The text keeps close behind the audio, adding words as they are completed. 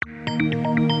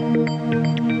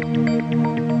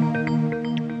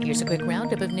quick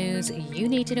roundup of news you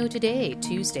need to know today,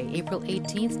 Tuesday, April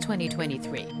 18th,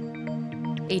 2023.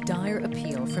 A dire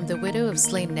appeal from the widow of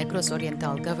slain Negros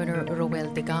Oriental Governor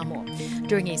Roel Degamo.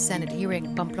 During a Senate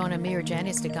hearing, Pamplona Mayor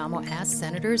Janice Degamo asked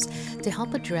senators to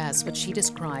help address what she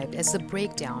described as the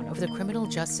breakdown of the criminal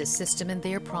justice system in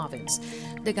their province.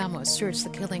 Degamo asserts the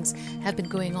killings have been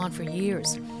going on for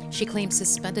years. She claims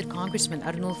suspended Congressman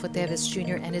Arnulfo Teves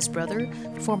Jr. and his brother,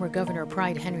 former Governor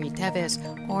Pride Henry Teves,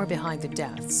 are behind the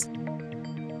deaths.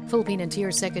 Philippine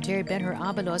Interior Secretary Benhur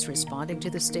Abalos responding to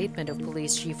the statement of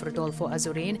Police Chief Rodolfo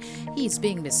Azurin. He's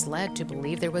being misled to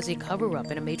believe there was a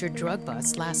cover-up in a major drug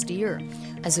bust last year.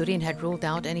 Azurin had ruled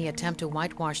out any attempt to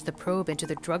whitewash the probe into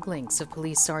the drug links of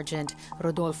Police Sergeant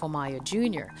Rodolfo Mayo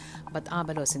Jr., but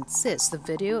Abalos insists the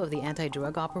video of the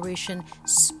anti-drug operation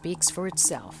speaks for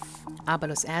itself.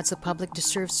 Abalos adds the public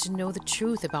deserves to know the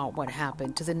truth about what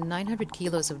happened to the 900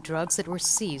 kilos of drugs that were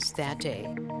seized that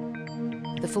day.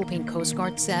 The Philippine Coast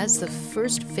Guard says the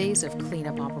first phase of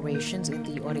cleanup operations in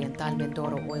the Oriental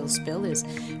Mindoro oil spill is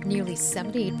nearly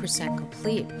 78%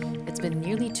 complete. It's been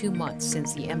nearly 2 months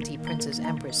since the MT Princess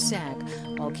Empress sank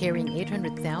while carrying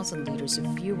 800,000 liters of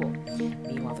fuel.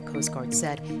 Meanwhile, the Coast Guard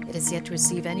said it has yet to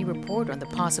receive any report on the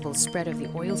possible spread of the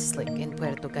oil slick in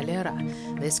Puerto Galera.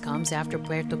 This comes after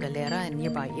Puerto Galera and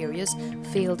nearby areas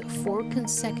failed 4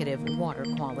 consecutive water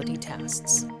quality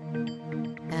tests.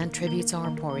 And tributes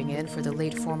are pouring in for the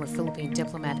late former Philippine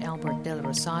diplomat Albert Del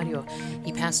Rosario.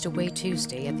 He passed away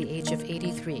Tuesday at the age of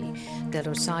 83. Del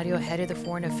Rosario headed the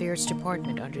Foreign Affairs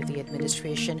Department under the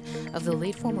administration of the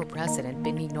late former President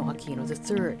Benigno Aquino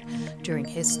III. During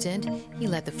his stint, he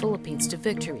led the Philippines to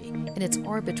victory in its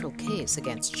arbitral case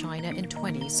against China in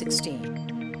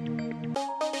 2016.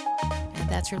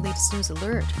 That's your latest news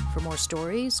alert. For more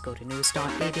stories, go to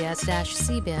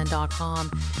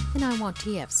news.abs-cbn.com and I want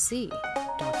TFC.tv.